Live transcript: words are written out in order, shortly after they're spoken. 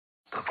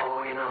The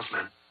following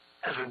announcement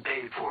has been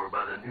paid for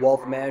by the New Wealth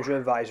World Management Order.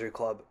 Advisory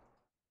Club.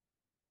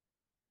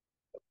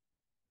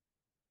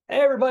 Hey,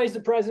 everybody, it's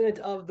the president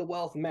of the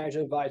Wealth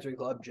Management Advisory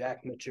Club,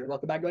 Jack Mitchell.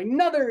 Welcome back to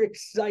another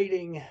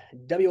exciting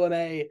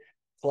WMA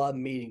club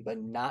meeting,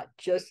 but not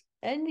just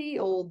any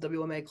old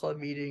WMA club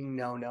meeting.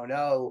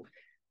 No.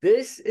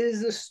 This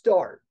is the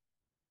start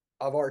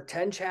of our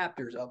 10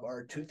 chapters of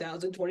our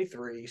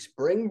 2023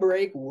 Spring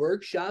Break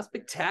Workshop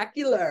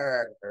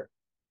Spectacular.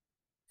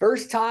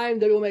 First time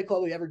WMA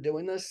Club we ever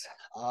doing this.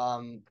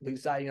 We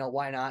decided,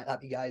 why not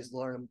help you guys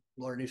learn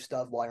new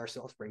stuff while you're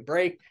still on spring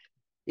break.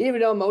 Even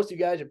though most of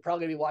you guys are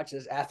probably going to be watching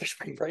this after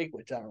spring break,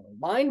 which I don't really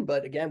mind.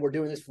 But again, we're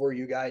doing this for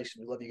you guys.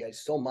 We love you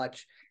guys so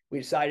much. We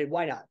decided,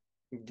 why not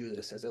do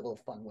this as a little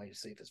fun way to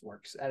see if this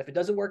works. And if it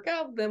doesn't work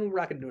out, then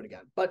we're not going to do it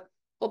again. But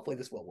hopefully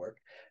this will work.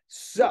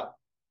 So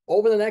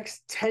over the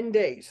next 10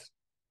 days,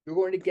 you're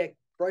going to get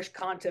fresh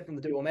content from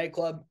the WMA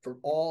Club for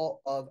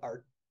all of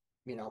our,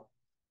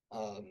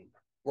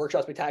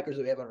 workshop spectaculars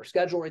that we have on our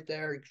schedule right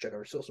there. You can check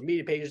our social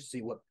media pages to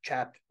see what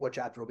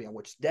chapter will be on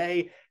which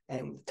day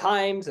and the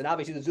times. And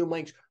obviously the Zoom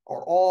links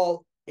are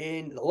all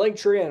in the link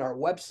tree on our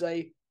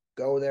website.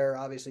 Go there,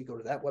 obviously, go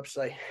to that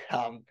website.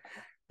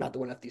 Not the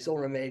one FDU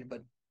Silberman made,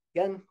 but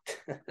again.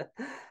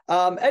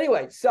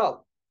 Anyway,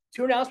 so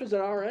 2 announcements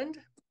on our end.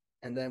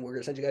 And then we're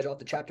going to send you guys off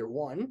to chapter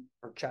 1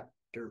 or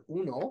chapter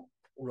uno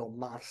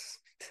más.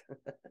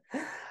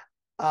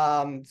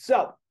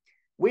 So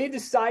we've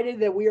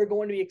decided that we are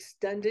going to be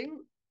extending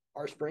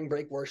our spring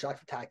break workshop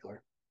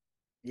spectacular.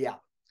 Yeah,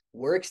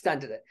 we're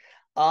extended it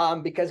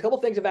because a couple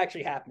things have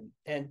actually happened,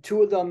 and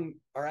 2 of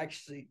them are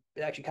actually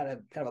kind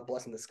of a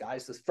blessing in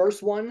disguise. This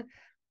first one,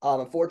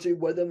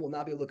 unfortunately, with them will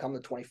not be able to come the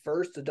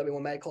 21st to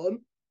WMA Club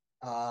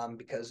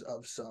because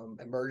of some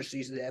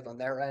emergencies that they have on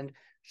their end.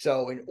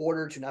 So in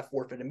order to not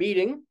forfeit a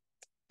meeting,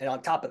 and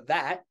on top of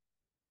that,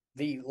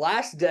 the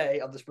last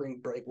day of the spring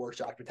break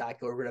workshop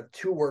spectacular, we're going to have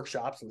 2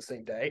 workshops on the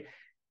same day.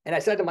 And I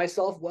said to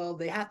myself, well,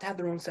 they have to have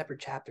their own separate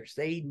chapters.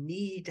 They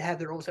need to have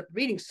their own separate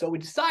meetings. So we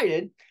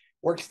decided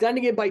we're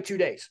extending it by 2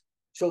 days.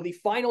 So the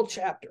final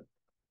chapter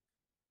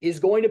is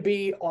going to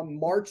be on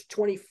March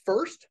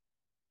 21st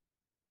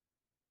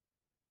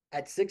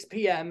at 6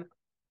 p.m.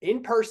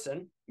 in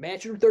person,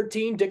 Mansion Room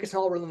 13, Dickinson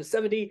Hall, Room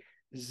 70,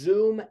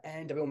 Zoom,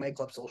 and WMA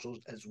Club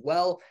socials as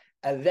well.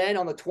 And then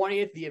on the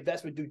 20th, the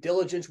investment due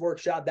diligence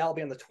workshop, that'll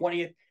be on the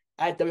 20th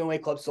at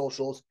WMA Club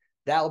socials.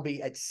 That'll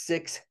be at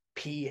 6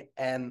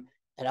 p.m.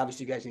 And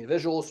obviously, you guys need the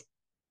visuals.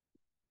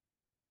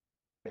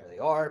 There they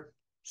are.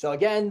 So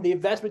again, the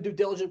investment due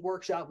diligence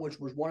workshop, which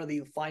was one of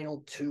the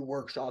final 2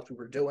 workshops we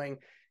were doing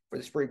for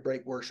the spring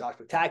break workshop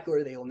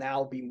spectacular, they will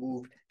now be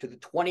moved to the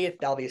 20th.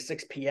 That'll be at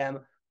 6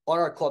 p.m. on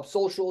our club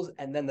socials.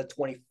 And then the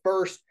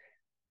 21st,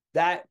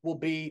 that will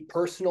be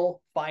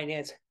personal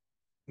finance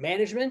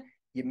management.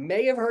 You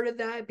may have heard of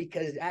that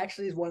because it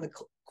actually is one of the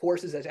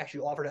courses that's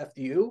actually offered at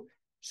FDU.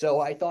 So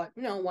I thought,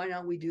 why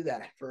not we do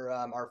that for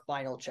our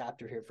final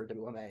chapter here for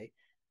WMA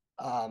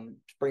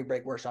spring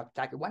break workshop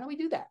spectacular. Why don't we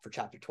do that for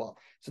chapter 12?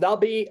 So that'll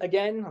be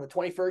again on the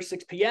 21st,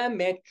 6 p.m.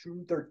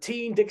 Mansion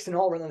 13, Dixon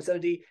Hall, Room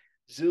 70,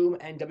 Zoom,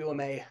 and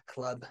WMA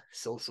Club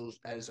socials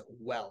as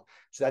well.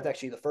 So that's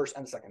actually the first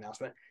and the second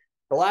announcement.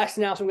 The last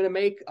announcement I'm going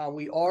to make,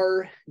 we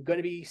are going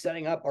to be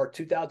setting up our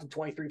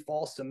 2023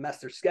 fall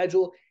semester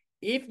schedule.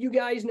 If you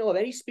guys know of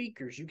any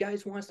speakers you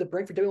guys want us to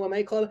bring for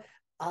WMA Club,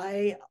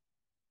 I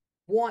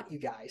want you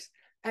guys,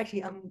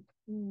 actually,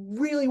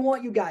 really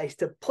want you guys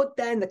to put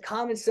that in the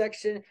comment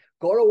section.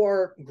 Go to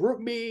our group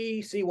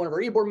me, see one of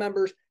our e-board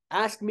members,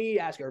 ask me,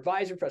 ask our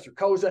advisor, Professor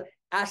Koza,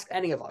 ask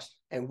any of us,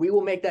 and we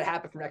will make that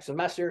happen for next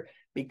semester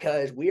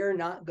because we are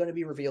not going to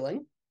be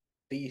revealing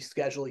the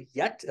schedule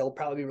yet. It'll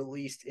probably be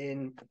released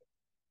in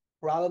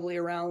probably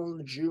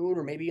around June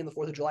or maybe in the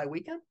 4th of July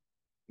weekend.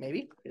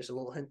 Maybe. Just a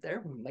little hint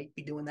there. We might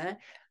be doing that.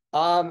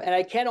 And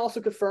I can also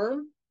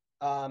confirm,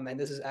 and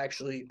this is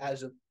actually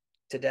as of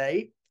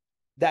today,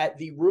 that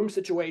the room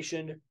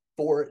situation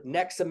for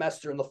next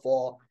semester in the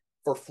fall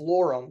for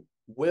Florum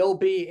will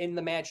be in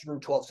the Mansion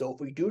Room 12. So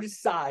if we do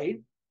decide,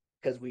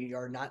 because we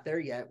are not there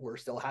yet, we're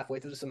still halfway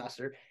through the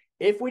semester,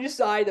 if we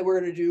decide that we're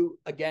going to do,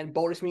 again,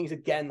 bonus meetings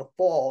again in the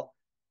fall,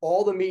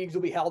 all the meetings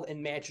will be held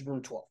in Mansion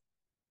Room 12.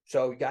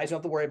 So you guys don't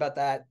have to worry about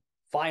that.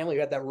 Finally,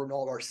 we got that room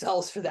all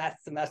ourselves for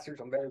that semester,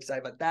 so I'm very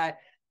excited about that.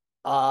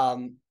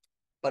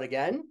 But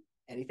again,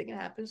 anything can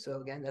happen.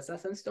 So again, that's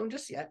not set in stone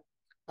just yet.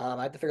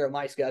 I have to figure out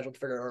my schedule, to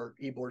figure out our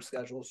e-board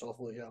schedule. So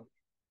hopefully,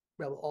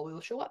 all will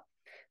show up.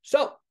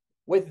 So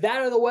with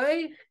that out of the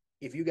way,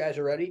 if you guys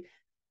are ready,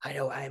 I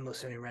know I am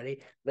most certainly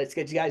ready. Let's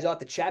get you guys off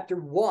to chapter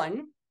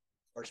 1,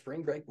 our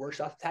spring break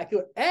workshop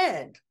spectacular,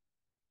 and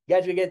you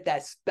guys will get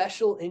that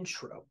special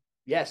intro.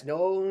 Yes,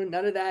 none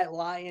of that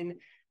lying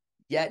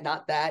yet,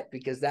 not that,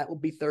 because that will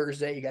be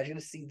Thursday. You guys are going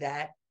to see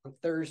that on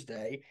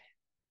Thursday.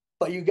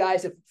 But you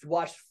guys, if you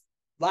watched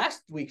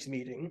last week's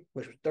meeting,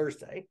 which was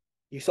Thursday,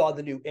 you saw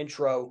the new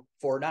intro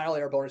for not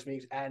only our bonus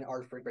meetings and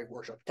our spring break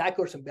workshop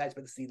spectacular. So you guys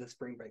about to see the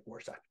spring break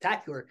workshop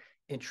spectacular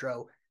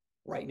intro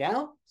right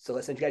now. So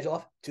let's send you guys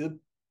off to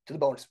the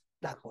bonus,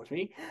 not bonus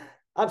meeting,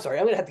 I'm sorry,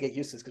 I'm going to have to get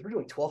used to this because we're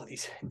doing 12 of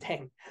these.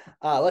 Dang.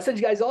 Let's send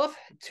you guys off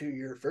to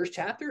your first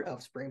chapter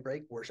of Spring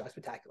Break Workshop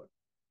Spectacular.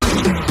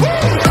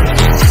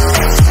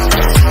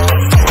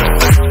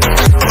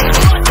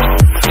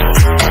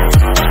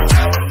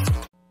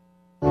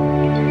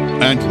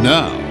 And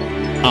now,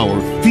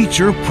 our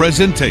feature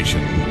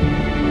presentation.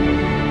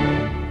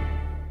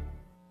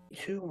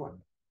 2, 1.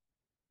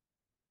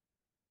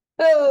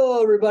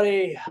 Hello,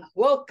 everybody.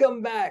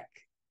 Welcome back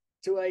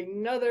to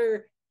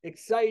another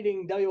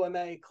exciting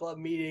WMA club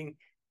meeting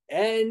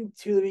and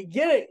to the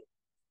beginning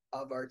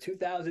of our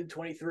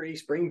 2023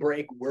 Spring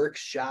Break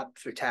Workshop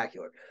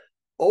Spectacular.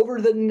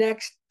 Over the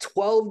next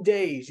 12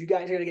 days, you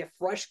guys are going to get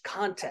fresh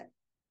content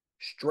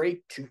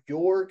straight to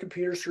your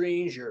computer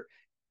screens, your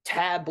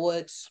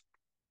tablets,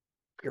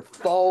 your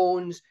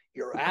phones,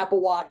 your Apple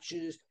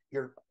Watches,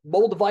 your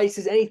mobile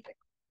devices, anything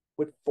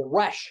with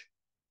fresh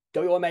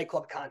WMA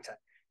club content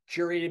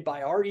curated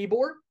by our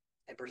e-board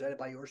and presented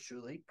by yours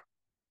truly,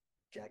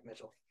 Jack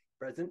Mitchell,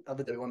 president of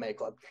the WMA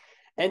club.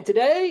 And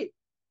today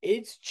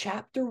it's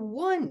chapter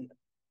 1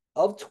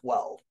 of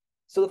 12.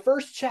 So the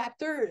first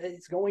chapter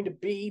is going to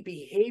be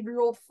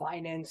Behavioral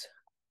Finance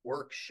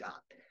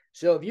Workshop.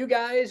 So if you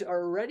guys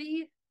are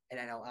ready, and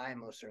I know I'm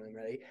most certainly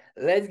ready,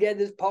 let's get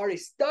this party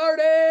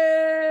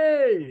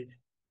started.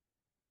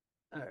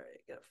 All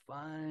right, gotta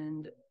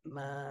find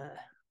my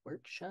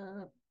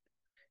workshop.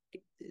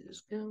 Get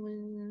this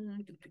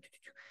going.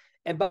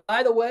 And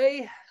by the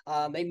way,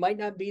 they might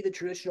not be the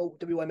traditional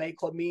WMA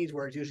club meetings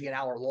where it's usually an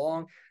hour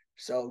long.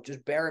 So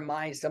just bear in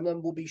mind, some of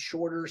them will be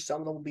shorter,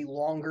 some of them will be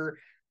longer.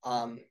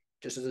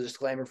 Just as a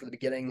disclaimer for the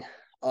beginning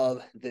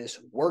of this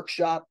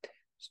workshop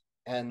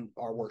and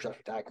our workshop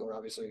spectacular,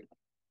 obviously,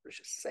 let's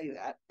just say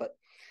that. But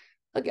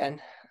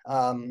again,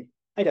 I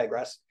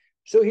digress.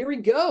 So here we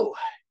go.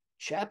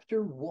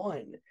 Chapter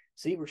 1.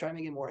 See, we're trying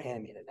to make it more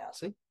animated now.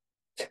 See?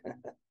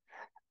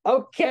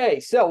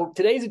 Okay, so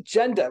today's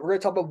agenda, we're going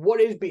to talk about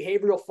what is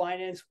behavioral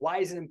finance, why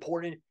is it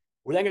important.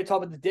 We're then going to talk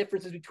about the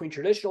differences between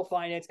traditional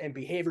finance and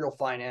behavioral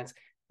finance.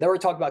 Then we're going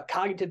to talk about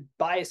cognitive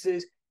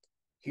biases.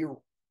 Here,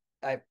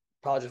 I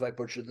apologize if I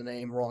butchered the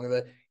name wrong of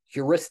it.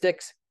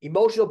 Heuristics,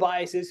 emotional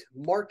biases,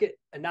 market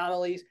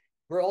anomalies.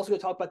 We're also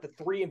going to talk about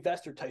the 3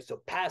 investor types,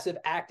 so passive,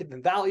 active,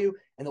 and value,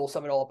 and then we'll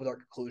sum it all up with our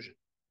conclusion.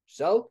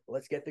 So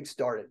let's get things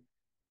started.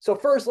 So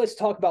first, let's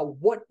talk about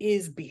what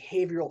is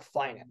behavioral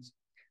finance.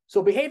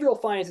 So behavioral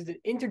finance is an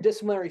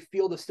interdisciplinary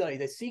field of study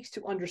that seeks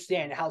to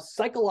understand how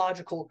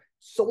psychological,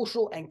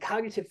 social, and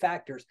cognitive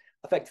factors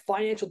affect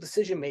financial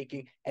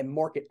decision-making and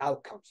market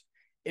outcomes.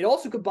 It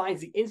also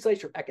combines the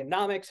insights from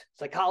economics,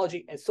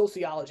 psychology, and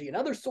sociology and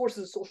other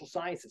sources of social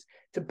sciences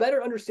to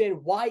better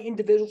understand why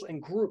individuals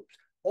and groups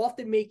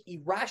often make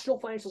irrational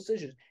financial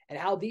decisions and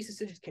how these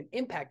decisions can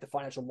impact the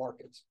financial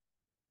markets.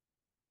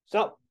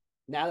 So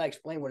now that I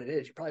explained what it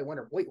is, you probably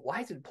wonder, wait,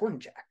 why is it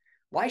important, Jack?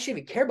 Why should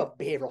we care about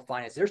behavioral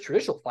finance? There's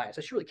traditional finance.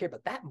 I should really care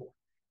about that more.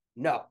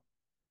 No.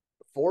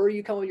 Before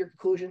you come with your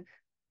conclusion,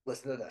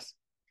 listen to this.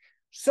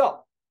 So,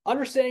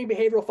 understanding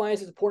behavioral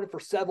finance is important for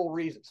several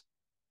reasons.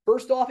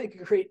 First off, it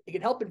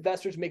can help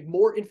investors make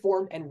more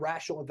informed and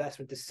rational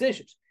investment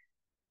decisions.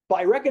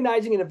 By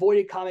recognizing and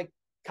avoiding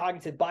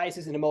cognitive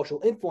biases and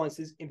emotional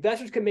influences,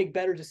 investors can make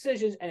better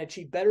decisions and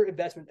achieve better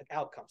investment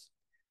outcomes.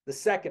 The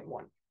second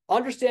one,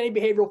 understanding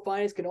behavioral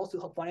finance can also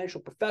help financial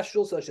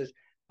professionals such as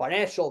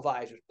financial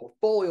advisors,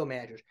 portfolio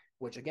managers,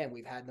 which again,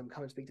 we've had them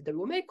come and speak to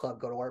WMA Club,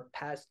 go to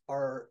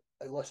our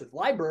illustrious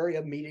library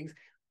of meetings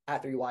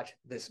after you watch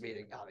this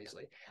meeting,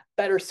 obviously,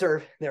 better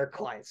serve their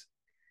clients.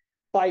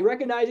 By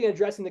recognizing and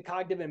addressing the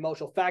cognitive and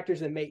emotional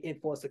factors that may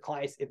influence the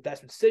client's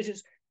investment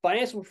decisions,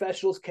 financial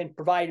professionals can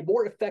provide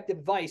more effective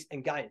advice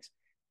and guidance.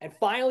 And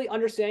finally,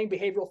 understanding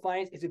behavioral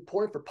finance is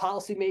important for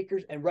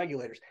policymakers and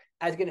regulators,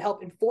 as it can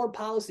help inform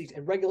policies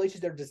and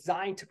regulations that are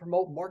designed to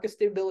promote market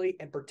stability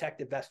and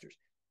protect investors.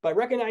 By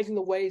recognizing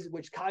the ways in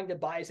which cognitive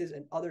biases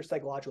and other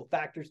psychological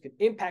factors can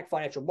impact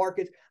financial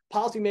markets,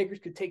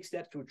 policymakers could take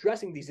steps to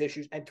addressing these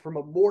issues and to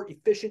promote more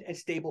efficient and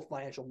stable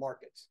financial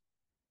markets.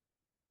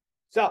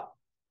 So,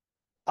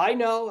 I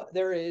know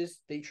there is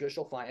the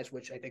traditional finance,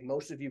 which I think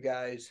most of you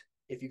guys,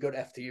 if you go to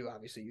FDU,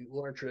 obviously, you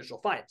learn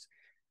traditional finance.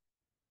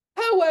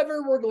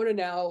 However, we're going to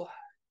now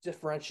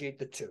differentiate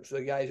the two. So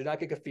you guys do not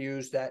get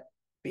confused that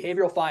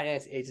behavioral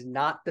finance is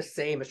not the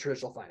same as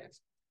traditional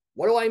finance.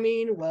 What do I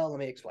mean? Well, let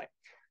me explain.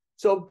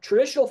 So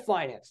traditional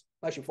finance,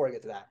 actually before I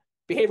get to that,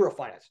 behavioral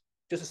finance,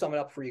 just to sum it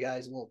up for you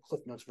guys, a little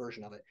Cliff Notes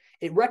version of it.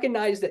 It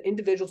recognizes that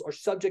individuals are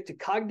subject to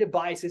cognitive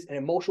biases and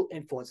emotional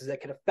influences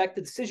that can affect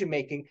the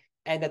decision-making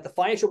and that the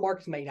financial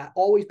markets may not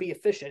always be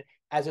efficient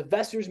as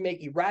investors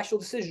make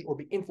irrational decisions or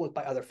be influenced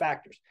by other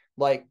factors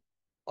like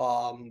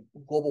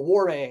global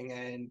warming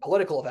and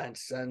political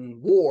events and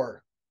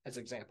war, as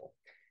an example.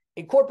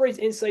 Incorporates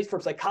insights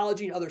from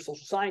psychology and other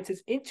social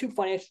sciences into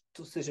financial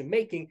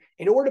decision-making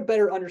in order to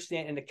better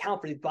understand and account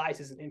for these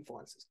biases and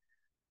influences.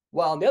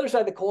 While on the other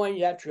side of the coin,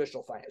 you have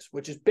traditional finance,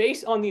 which is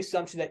based on the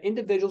assumption that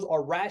individuals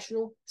are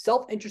rational,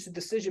 self-interested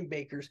decision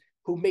makers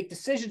who make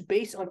decisions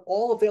based on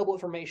all available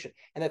information,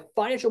 and that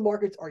financial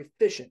markets are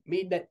efficient,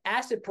 meaning that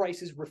asset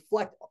prices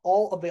reflect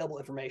all available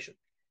information.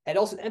 It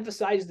also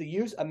emphasizes the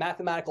use of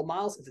mathematical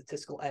models and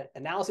statistical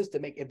analysis to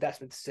make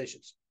investment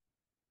decisions.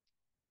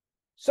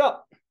 So,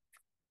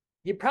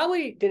 you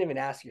probably didn't even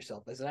ask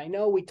yourself this, and I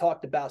know we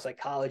talked about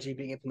psychology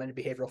being implemented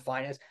in behavioral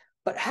finance,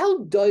 but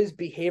how does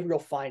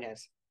behavioral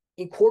finance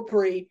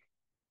incorporate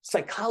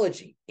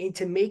psychology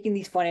into making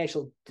these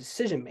financial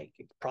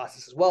decision-making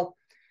processes? Well,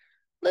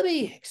 let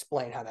me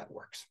explain how that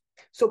works.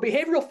 So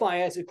behavioral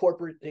finance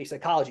incorporates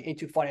psychology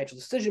into financial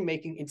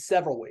decision-making in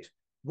several ways.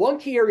 One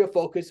key area of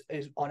focus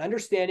is on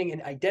understanding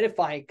and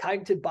identifying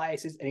cognitive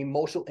biases and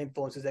emotional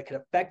influences that can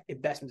affect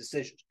investment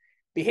decisions.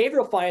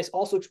 Behavioral finance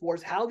also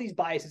explores how these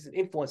biases and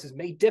influences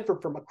may differ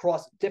from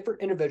across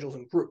different individuals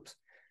and groups.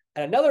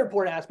 And another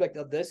important aspect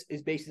of this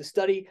is basically the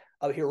study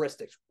of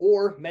heuristics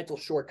or mental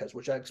shortcuts,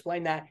 which I'll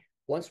explain that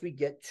once we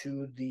get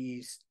to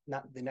the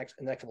next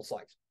couple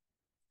slides.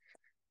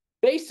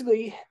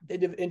 Basically, the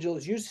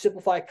individuals use to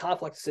simplify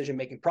complex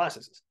decision-making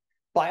processes.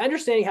 By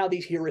understanding how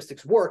these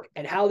heuristics work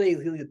and how they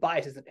lead to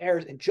biases and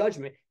errors in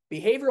judgment,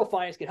 behavioral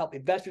finance can help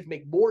investors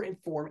make more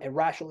informed and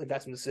rational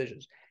investment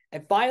decisions.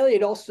 And finally,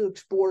 it also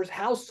explores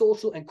how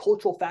social and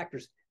cultural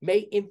factors may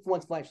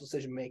influence financial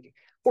decision-making.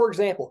 For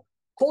example,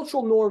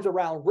 cultural norms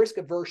around risk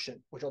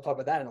aversion, which I'll talk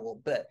about that in a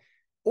little bit,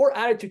 or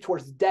attitude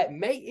towards debt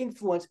may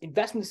influence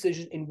investment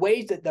decisions in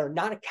ways that they're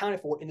not accounted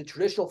for in the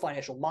traditional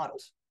financial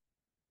models.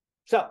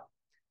 So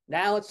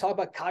now let's talk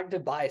about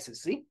cognitive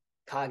biases. See,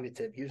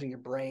 cognitive, using your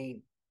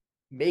brain,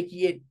 making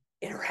it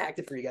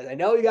interactive for you guys. I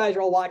know you guys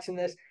are all watching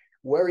this,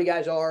 wherever you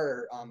guys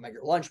are, or at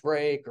your lunch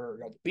break, or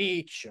on the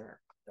beach, or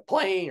a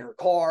plane, or a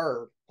car,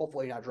 or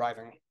hopefully you're not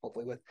driving,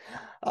 hopefully with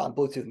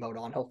Bluetooth mode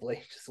on,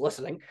 hopefully just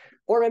listening.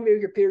 Or maybe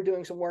your peer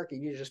doing some work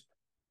and you just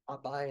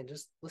pop by and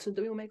just listen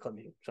to WMA Club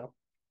meeting.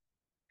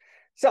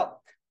 So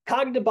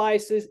cognitive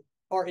biases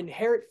are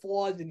inherent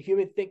flaws in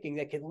human thinking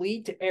that can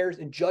lead to errors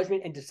in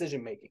judgment and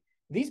decision-making.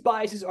 These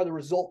biases are the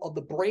result of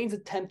the brain's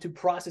attempt to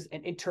process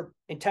and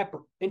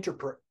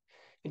interpret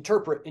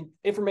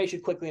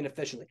information quickly and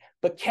efficiently,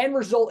 but can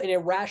result in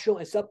irrational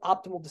and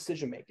suboptimal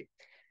decision-making.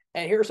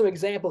 And here are some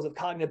examples of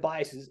cognitive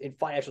biases in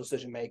financial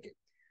decision-making.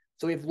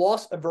 So we have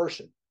loss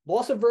aversion.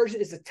 Loss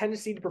aversion is the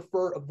tendency to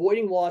prefer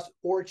avoiding loss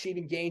or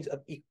achieving gains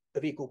of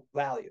equal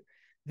value.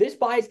 This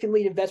bias can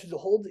lead investors to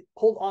hold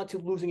on to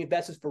losing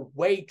investments for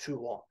way too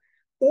long,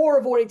 or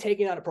avoiding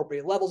taking on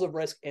appropriate levels of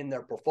risk in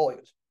their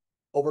portfolios.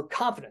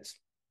 Overconfidence.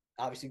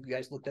 Obviously, you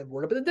guys looked that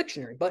word up in the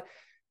dictionary, but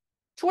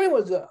to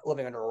anyone who's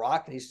living under a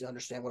rock needs to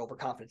understand what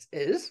overconfidence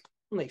is.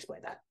 Let me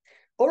explain that.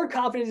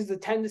 Overconfidence is the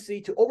tendency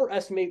to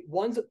overestimate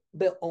one's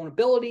own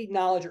ability,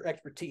 knowledge, or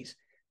expertise.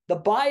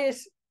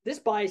 This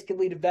bias can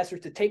lead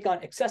investors to take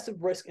on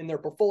excessive risk in their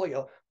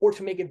portfolio or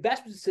to make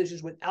investment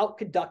decisions without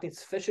conducting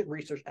sufficient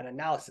research and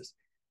analysis.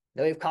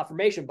 Then we have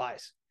confirmation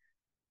bias.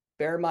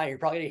 Bear in mind, you're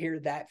probably going to hear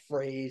that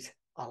phrase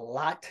a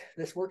lot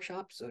this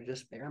workshop, so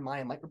just bear in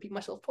mind, I might repeat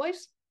myself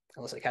twice,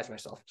 unless I catch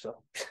myself. So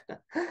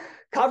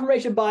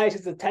confirmation bias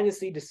is the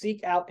tendency to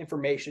seek out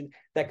information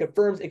that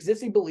confirms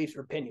existing beliefs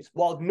or opinions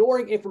while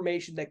ignoring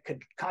information that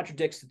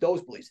contradicts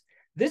those beliefs.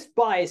 This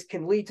bias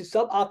can lead to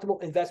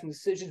suboptimal investment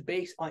decisions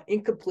based on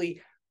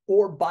incomplete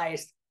or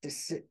biased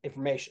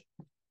information.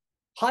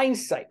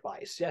 Hindsight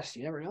bias. Yes,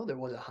 you never know. There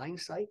was a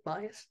hindsight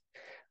bias.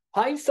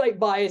 Hindsight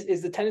bias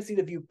is the tendency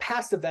to view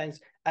past events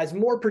as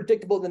more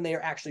predictable than they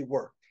actually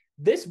were.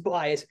 This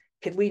bias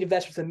can lead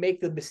investors to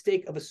make the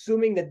mistake of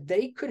assuming that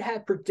they could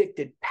have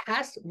predicted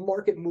past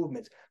market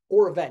movements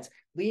or events,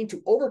 leading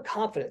to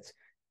overconfidence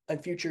in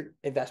future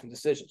investment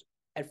decisions.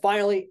 And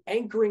finally,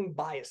 anchoring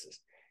biases.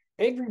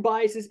 Anchoring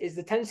biases is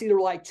the tendency to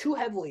rely too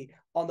heavily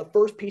on the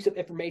first piece of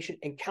information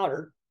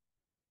encountered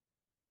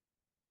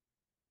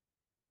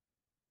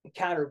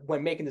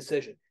when making a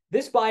decision.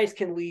 This bias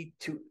can lead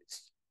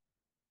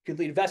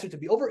investors to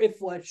be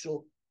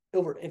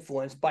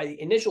over-influenced by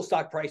the initial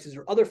stock prices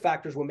or other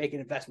factors when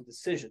making investment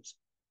decisions.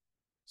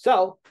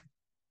 So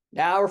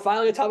now we're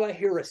finally going to talk about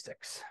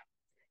heuristics.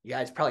 You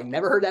guys probably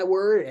never heard that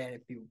word, and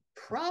if you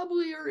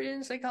probably are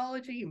in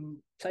psychology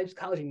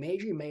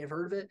major, you may have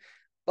heard of it.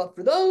 But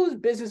for those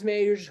business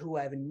majors who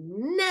have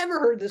never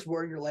heard this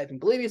word in your life, and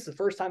believe me, it's the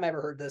first time I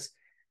ever heard this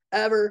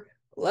ever,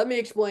 let me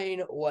explain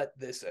what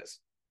this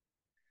is.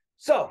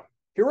 So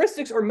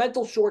heuristics are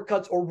mental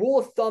shortcuts or rule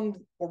of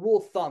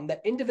thumb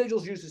that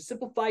individuals use to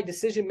simplify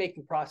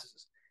decision-making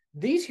processes.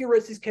 These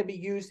heuristics can be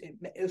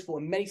useful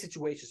in many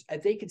situations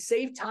as they can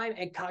save time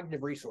and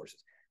cognitive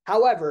resources.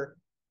 However,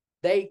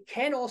 they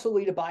can also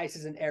lead to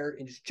biases and error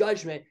in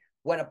judgment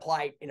when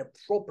applied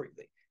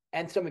inappropriately.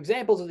 And some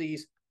examples of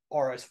these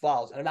are as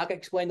follows. And I'm not going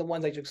to explain the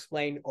ones I just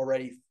explained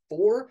already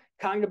for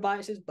cognitive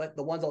biases, but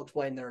the ones I'll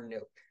explain that are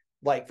new.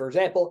 Like, for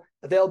example,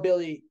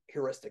 availability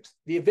heuristics.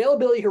 The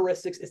availability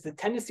heuristics is the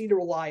tendency to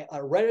rely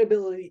on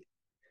readily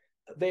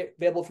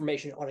available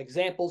information on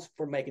examples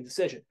for making a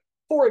decision.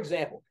 For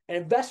example, an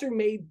investor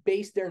may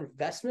base their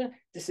investment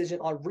decision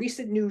on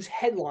recent news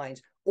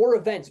headlines or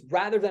events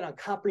rather than on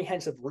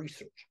comprehensive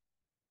research.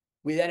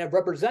 We then have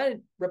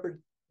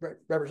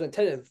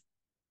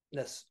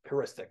representativeness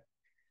heuristic.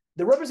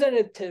 The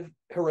representative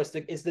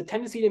heuristic is the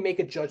tendency to make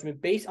a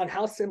judgment based on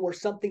how similar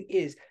something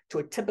is to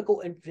a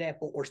typical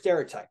example or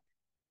stereotype.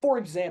 For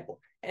example,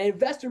 an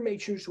investor may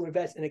choose to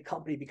invest in a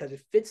company because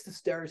it fits the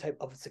stereotype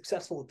of a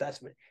successful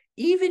investment,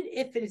 even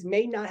if it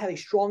may not have a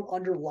strong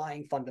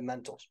underlying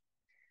fundamentals.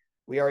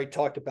 We already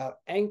talked about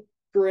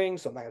anchoring,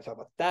 so I'm not going to talk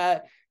about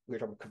that. We were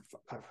talking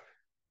about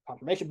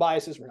confirmation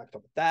biases. We're not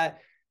going to talk about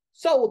that.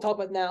 So we'll talk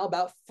about now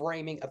about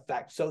framing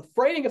effect. So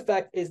framing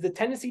effect is the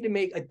tendency to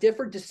make a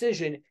different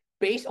decision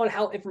based on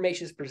how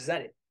information is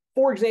presented.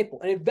 For example,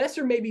 an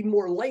investor may be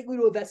more likely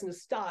to invest in a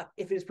stock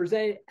if it is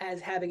presented as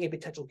having a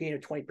potential gain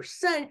of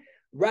 20%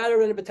 rather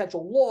than a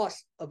potential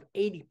loss of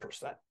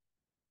 80%.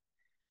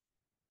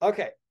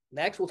 Okay,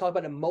 next we'll talk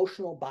about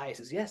emotional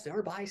biases. Yes, there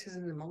are biases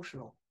in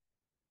emotional.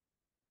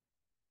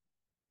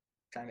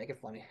 Trying to make it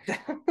funny.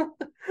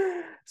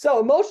 So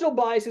emotional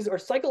biases are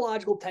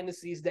psychological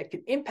tendencies that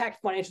can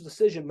impact financial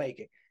decision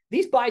making.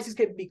 These biases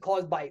can be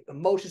caused by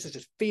emotions such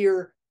as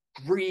fear,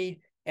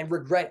 greed, and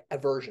regret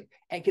aversion,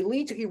 and can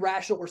lead to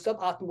irrational or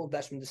suboptimal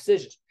investment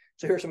decisions.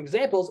 So here are some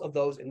examples of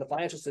those in the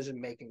financial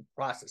decision-making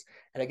process.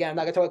 And again, I'm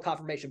not going to talk about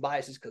confirmation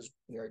biases because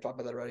we already talked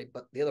about that already,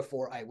 but the other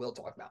four I will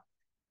talk about.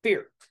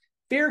 Fear.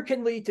 Fear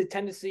can lead to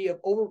tendency to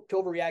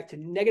overreact to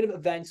negative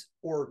events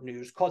or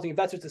news, causing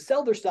investors to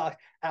sell their stock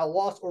at a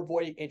loss or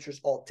avoiding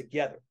interest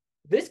altogether.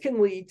 This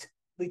can lead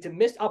to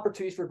missed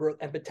opportunities for growth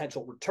and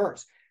potential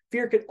returns.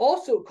 Fear can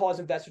also cause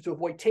investors to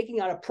avoid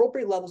taking on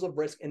appropriate levels of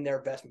risk in their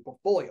investment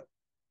portfolio.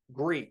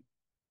 Greed.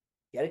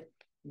 Get it?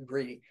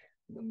 Greedy.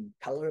 The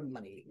color of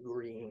money.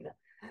 Green.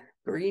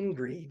 Green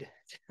greed.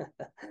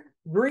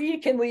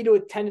 Greed can lead to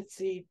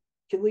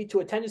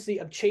a tendency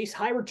of chase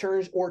high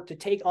returns or to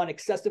take on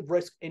excessive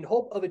risk in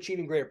hope of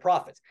achieving greater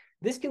profits.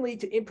 This can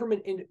lead to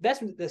impermanent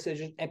investment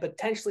decisions and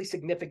potentially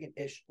significant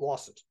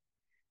losses.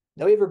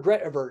 Now we have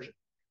regret aversion.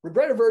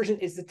 Regret aversion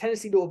is the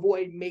tendency to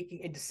avoid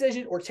making a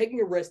decision or taking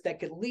a risk that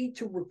could lead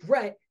to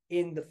regret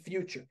in the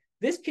future.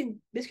 This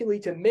can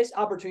lead to missed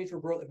opportunities for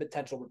growth and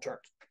potential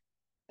returns.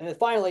 And then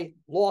finally,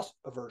 loss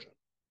aversion.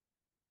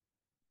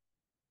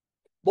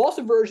 Loss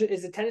aversion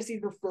is the tendency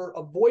to prefer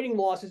avoiding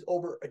losses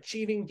over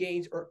achieving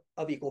gains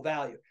of equal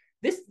value.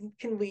 This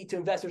can lead to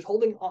investors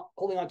holding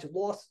on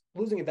to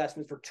losing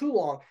investments for too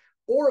long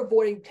or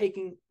avoiding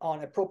taking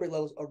on appropriate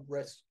levels of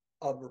risk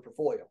of their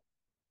portfolio.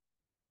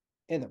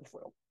 In their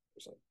portfolio.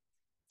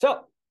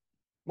 So,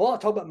 we'll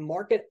talk about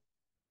market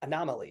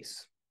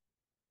anomalies.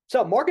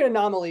 So market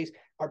anomalies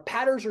are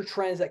patterns or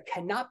trends that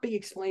cannot be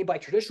explained by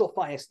traditional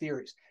finance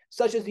theories,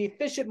 such as the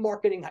efficient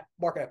market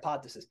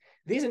hypothesis.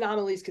 These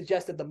anomalies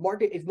suggest that the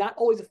market is not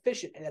always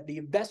efficient and that the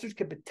investors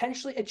can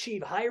potentially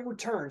achieve higher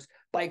returns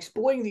by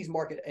exploiting these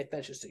market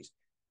efficiencies.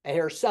 And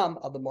here are some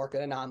of the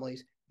market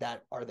anomalies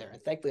that are there.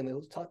 And thankfully,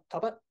 we'll talk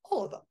about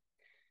all of them.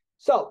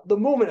 So the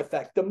movement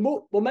effect.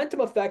 The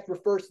momentum effect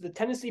refers to the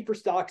tendency for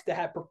stocks that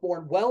have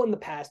performed well in the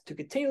past to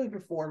continually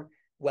perform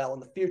well in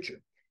the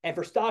future, and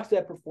for stocks that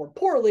have performed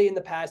poorly in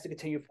the past to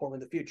continue to perform in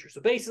the future.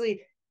 So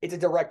basically, it's a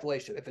direct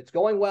relationship. If it's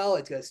going well,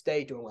 it's going to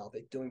stay doing well. If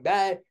it's doing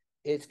bad,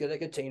 it's going to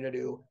continue to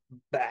do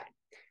bad.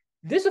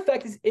 This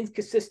effect is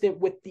inconsistent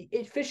with the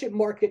efficient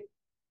market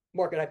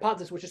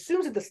hypothesis, which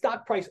assumes that the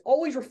stock price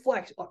always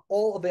reflects on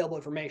all available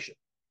information.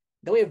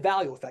 Then we have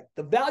value effect.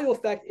 The value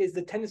effect is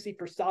the tendency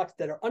for stocks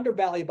that are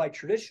undervalued by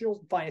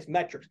traditional finance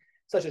metrics,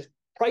 such as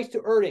price to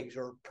earnings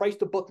or price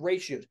to book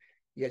ratios.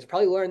 You guys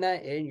probably learned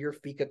that in your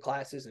FICA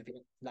classes. If you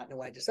do not know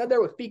what I just said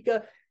there with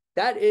FICA,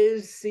 that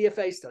is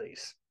CFA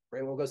studies. For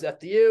anyone who goes to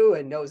FDU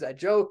and knows that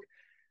joke,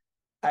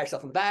 pat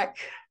yourself on the back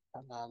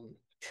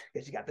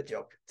because you got the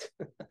joke.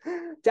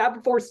 To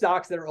outperform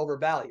stocks that are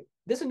overvalued.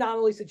 This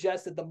anomaly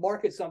suggests that the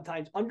market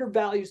sometimes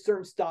undervalues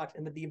certain stocks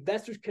and that the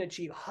investors can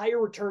achieve higher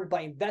returns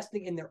by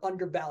investing in their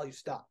undervalued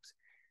stocks.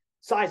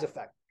 Size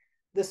effect.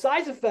 The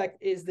size effect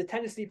is the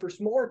tendency for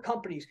smaller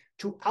companies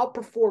to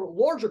outperform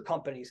larger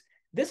companies.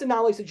 This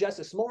anomaly suggests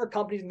that smaller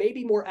companies may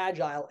be more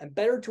agile and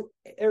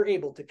are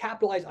able to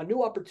capitalize on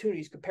new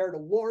opportunities compared to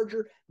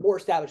larger, more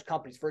established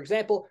companies. For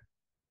example,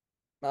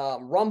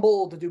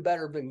 Rumble to do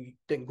better than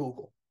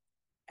Google,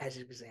 as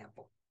an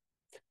example.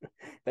 If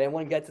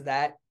anyone gets to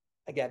that,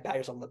 again, pat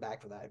yourself on the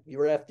back for that. If you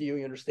were at FDU,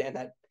 you understand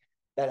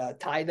that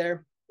tie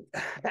there.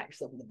 Pat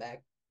yourself on the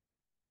back.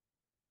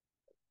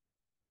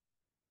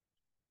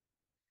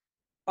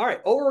 All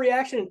right,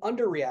 overreaction and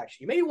underreaction.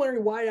 You may be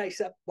wondering why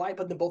I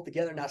put them both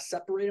together and not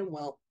separate them.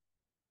 Well,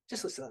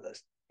 just listen to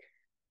this.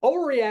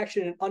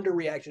 Overreaction and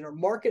underreaction are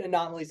market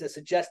anomalies that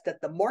suggest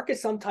that the market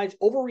sometimes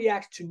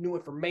overreacts to new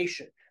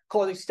information,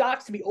 causing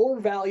stocks to be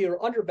overvalued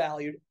or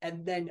undervalued,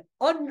 and then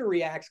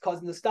underreacts,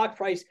 causing the stock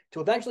price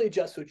to eventually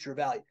adjust to its true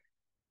value.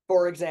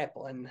 For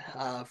example, and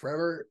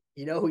forever,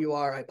 you know who you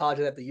are. I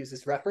apologize I have to use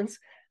this reference.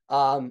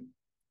 For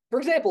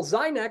example,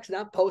 Zynex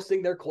not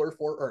posting their quarter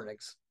 4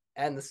 earnings,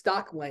 and the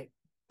stock went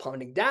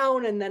plummeting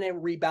down, and then it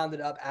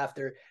rebounded up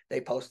after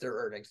they post their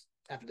earnings.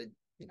 After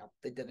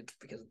they did it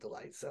because of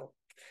delay. So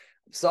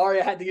I'm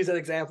sorry I had to use that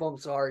example. I'm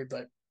sorry,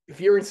 but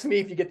if you're in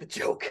SMEF, you get the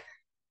joke.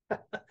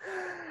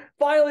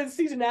 Finally, the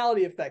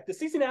seasonality effect. The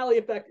seasonality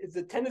effect is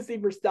the tendency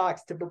for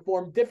stocks to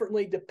perform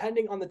differently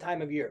depending on the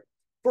time of year.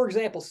 For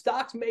example,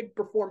 stocks may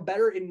perform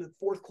better in the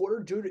fourth quarter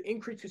due to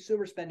increased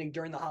consumer spending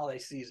during the holiday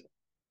season.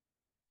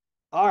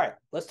 All right,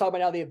 let's talk about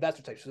now the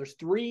investor types. So there's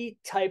 3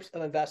 types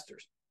of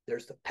investors.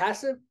 There's the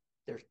passive,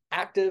 there's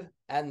active,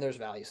 and there's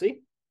value.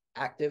 See?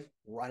 Active,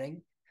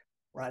 running,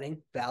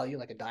 value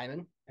like a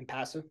diamond, and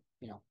passive,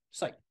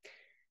 sight.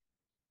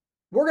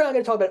 We're going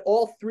to talk about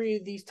all 3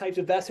 of these types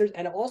of investors,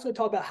 and I'm also going to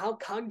talk about how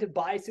cognitive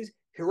biases,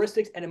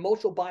 heuristics, and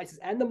emotional biases,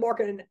 and the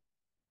market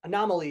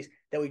anomalies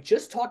that we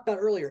just talked about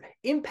earlier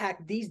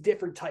impact these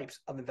different types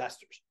of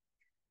investors.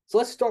 So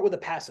let's start with the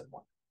passive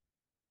one.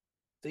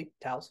 See,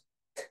 towels.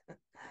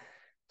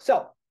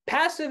 So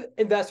passive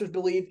investors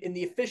believe in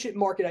the efficient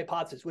market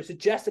hypothesis, which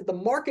suggests that the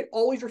market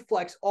always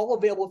reflects all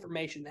available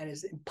information and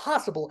is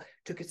impossible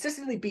to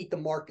consistently beat the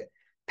market.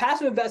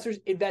 Passive investors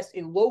invest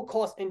in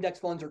low-cost index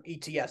funds or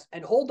ETFs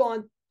and hold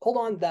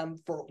on them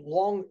for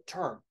long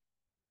term.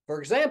 For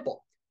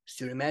example,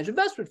 Student Managed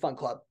Investment Fund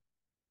Club,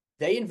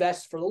 they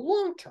invest for the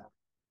long term.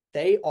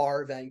 They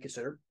are then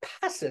considered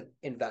passive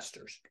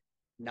investors,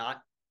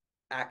 not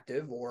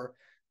active or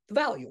the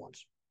value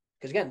ones.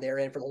 Because again, they're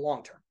in for the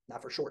long term,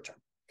 not for short term.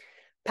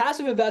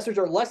 Passive investors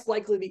are less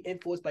likely to be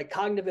influenced by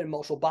cognitive and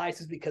emotional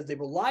biases because they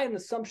rely on the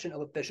assumption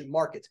of efficient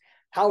markets.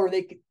 However,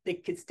 they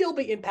can still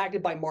be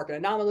impacted by market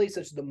anomalies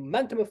such as the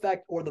momentum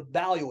effect or the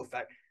value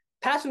effect.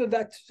 Passive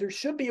investors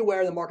should be aware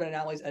of the market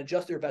anomalies and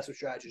adjust their investment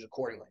strategies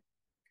accordingly.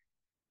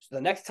 So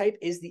the next type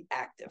is the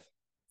active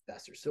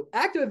investors. So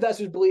active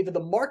investors believe that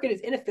the market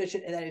is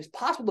inefficient and that it is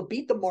possible to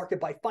beat the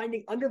market by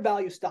finding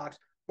undervalued stocks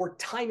or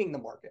timing the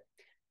market.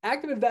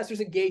 Active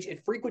investors engage in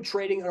frequent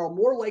trading and are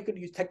more likely to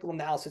use technical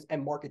analysis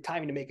and market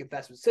timing to make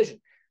investment decisions.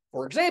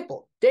 For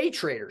example, day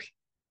traders,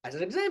 as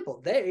an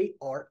example, they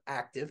are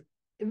active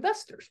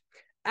investors.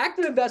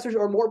 Active investors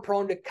are more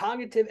prone to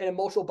cognitive and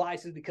emotional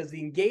biases because they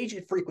engage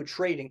in frequent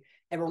trading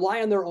and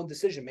rely on their own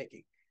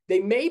decision-making. They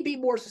may be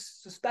more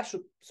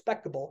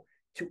susceptible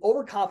to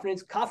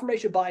overconfidence,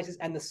 confirmation biases,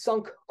 and the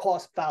sunk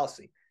cost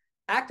fallacy.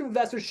 Active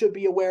investors should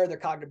be aware of their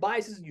cognitive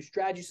biases and use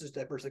strategies such as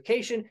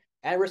diversification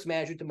and risk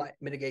management to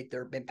mitigate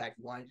their impact.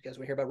 You guys want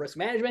to hear about risk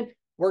management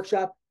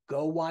workshop?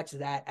 Go watch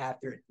that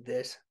after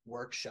this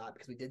workshop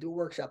because we did do a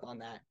workshop on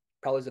that.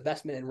 Probably was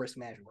investment and risk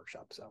management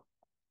workshop. So,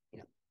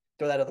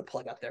 throw that other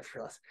plug out there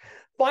for us.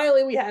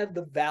 Finally, we have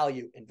the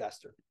value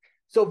investor.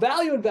 So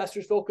value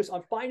investors focus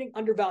on finding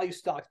undervalued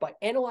stocks by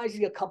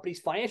analyzing a company's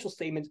financial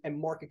statements and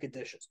market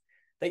conditions.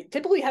 They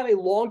typically have a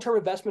long-term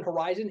investment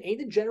horizon aimed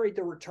to generate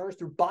their returns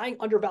through buying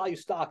undervalued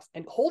stocks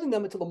and holding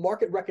them until the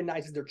market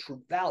recognizes their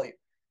true value.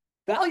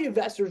 Value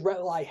investors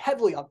rely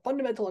heavily on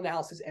fundamental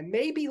analysis and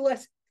may be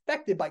less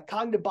affected by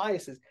cognitive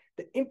biases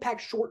that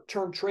impact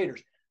short-term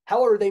traders.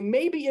 However, they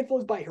may be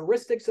influenced by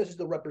heuristics such as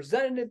the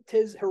representative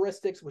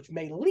heuristics, which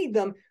may lead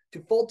them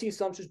to faulty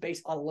assumptions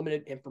based on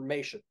limited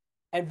information.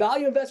 And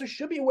value investors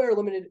should be aware of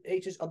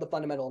limitations of the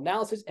fundamental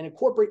analysis and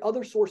incorporate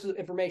other sources of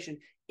information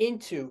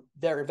into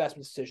their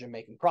investment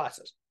decision-making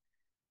process.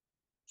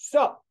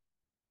 So,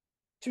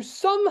 to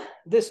sum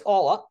this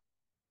all up,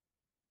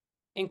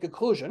 in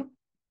conclusion,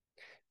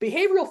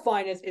 behavioral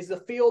finance is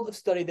the field of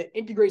study that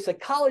integrates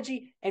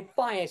psychology and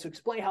finance to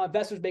explain how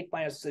investors make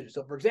finance decisions.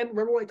 So, for example,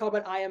 remember when I talked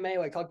about IMA,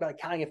 when I talked about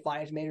accounting and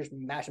finance majors,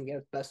 mash them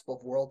together, best of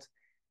both worlds?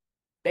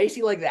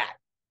 Basically like that.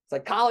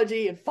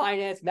 Psychology and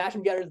finance, mash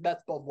them together, the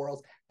best of both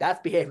worlds.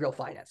 That's behavioral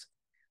finance.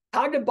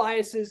 Cognitive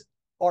biases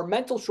are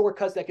mental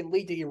shortcuts that can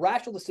lead to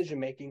irrational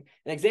decision-making,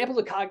 and examples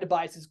of cognitive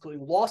biases include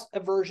loss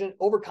aversion,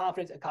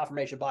 overconfidence, and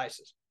confirmation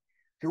biases.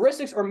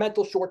 Heuristics are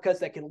mental shortcuts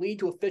that can lead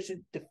to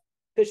efficient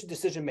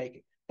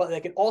decision-making, but they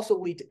can also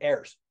lead to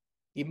errors.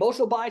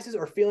 Emotional biases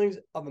are feelings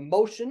of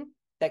emotion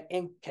that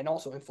can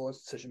also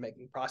influence the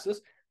decision-making process.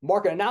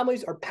 Market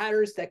anomalies are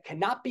patterns that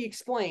cannot be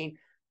explained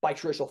by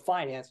traditional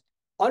finance.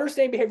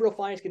 Understanding behavioral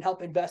finance can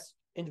help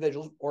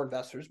individuals or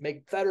investors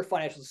make better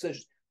financial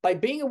decisions. By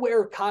being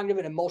aware of cognitive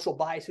and emotional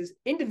biases,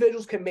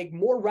 individuals can make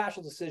more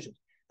rational decisions.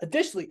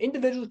 Additionally,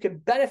 individuals can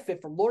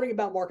benefit from learning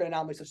about market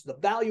anomalies such as the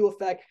value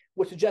effect,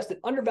 which suggests that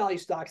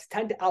undervalued stocks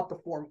tend to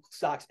outperform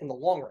stocks in the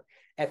long run.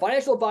 And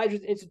financial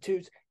advisors and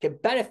institutes can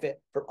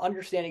benefit from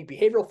understanding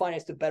behavioral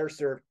finance to better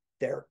serve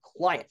their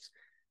clients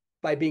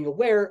by being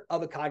aware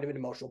of the cognitive and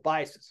emotional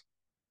biases.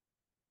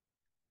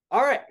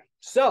 All right,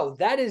 so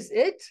that is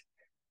it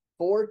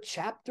for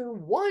Chapter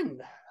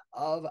 1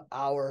 of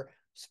our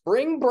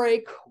Spring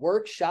Break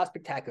Workshop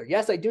Spectacular.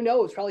 Yes, I do know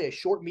it was probably a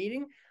short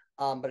meeting,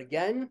 but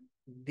again,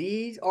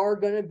 these are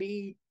going to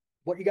be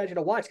what you guys are going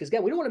to watch. Because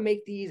again, we don't want to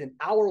make these an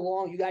hour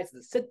long. You guys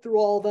have to sit through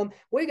all of them.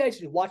 What you guys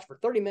should watch for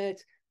 30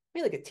 minutes,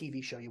 maybe like a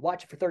TV show. You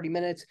watch it for 30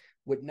 minutes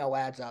with no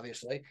ads,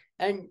 obviously.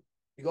 And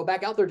you go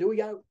back out there, do what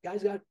you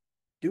guys got to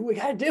do what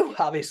you got to do,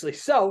 obviously.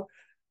 So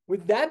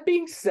with that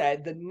being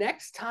said, the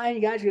next time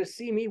you guys are going to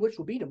see me, which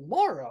will be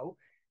tomorrow,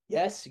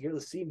 yes, you're going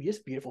to see me, this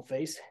beautiful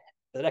face,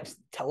 the next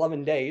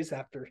 11 days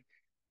after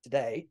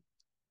today,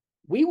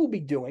 we will be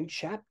doing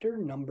chapter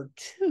number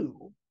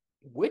 2,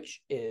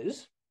 which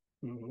is,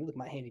 look at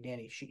my handy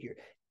dandy sheet here,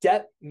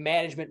 debt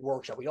management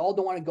workshop. We all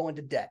don't want to go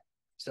into debt.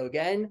 So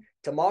again,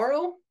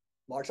 tomorrow,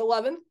 March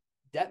 11th,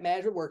 debt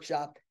management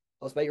workshop,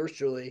 hosted by yours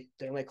truly,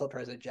 WMA Club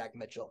President Jack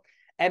Mitchell.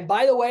 And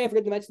by the way, I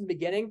forgot to mention in the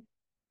beginning,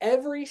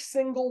 every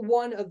single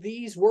one of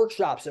these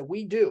workshops that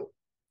we do,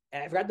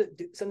 and I forgot to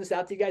send this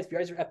out to you guys. If you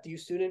guys are an FDU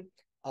student,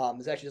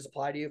 this actually does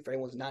apply to you. For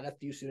anyone who's not an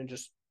FDU student,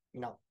 just,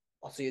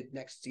 I'll see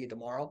you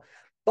tomorrow.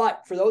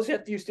 But for those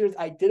FDU students,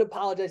 I did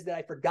apologize that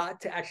I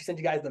forgot to actually send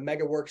you guys the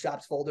mega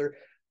workshops folder.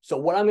 So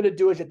what I'm going to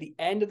do is at the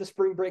end of the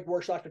spring break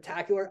workshop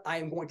spectacular, I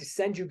am going to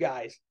send you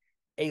guys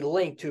a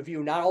link to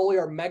view not only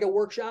our mega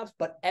workshops,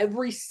 but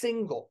every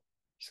single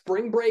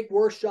spring break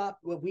workshop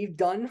what we've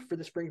done for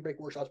the spring break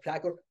workshop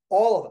spectacular,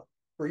 all of them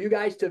for you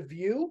guys to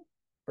view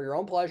for your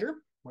own pleasure,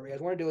 whatever you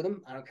guys want to do with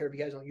them. I don't care if you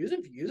guys don't use them.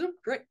 If you use them,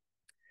 great.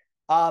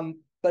 But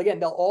again,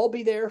 they'll all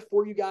be there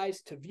for you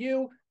guys to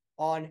view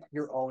on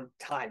your own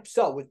time.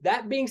 So with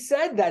that being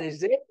said, that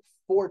is it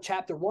for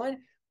chapter 1.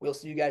 We'll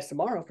see you guys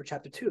tomorrow for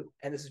chapter 2.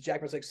 And this is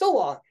Jack Mitchell. So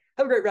long.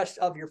 Have a great rest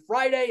of your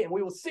Friday, and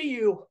we will see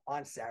you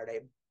on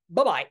Saturday.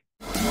 Bye-bye.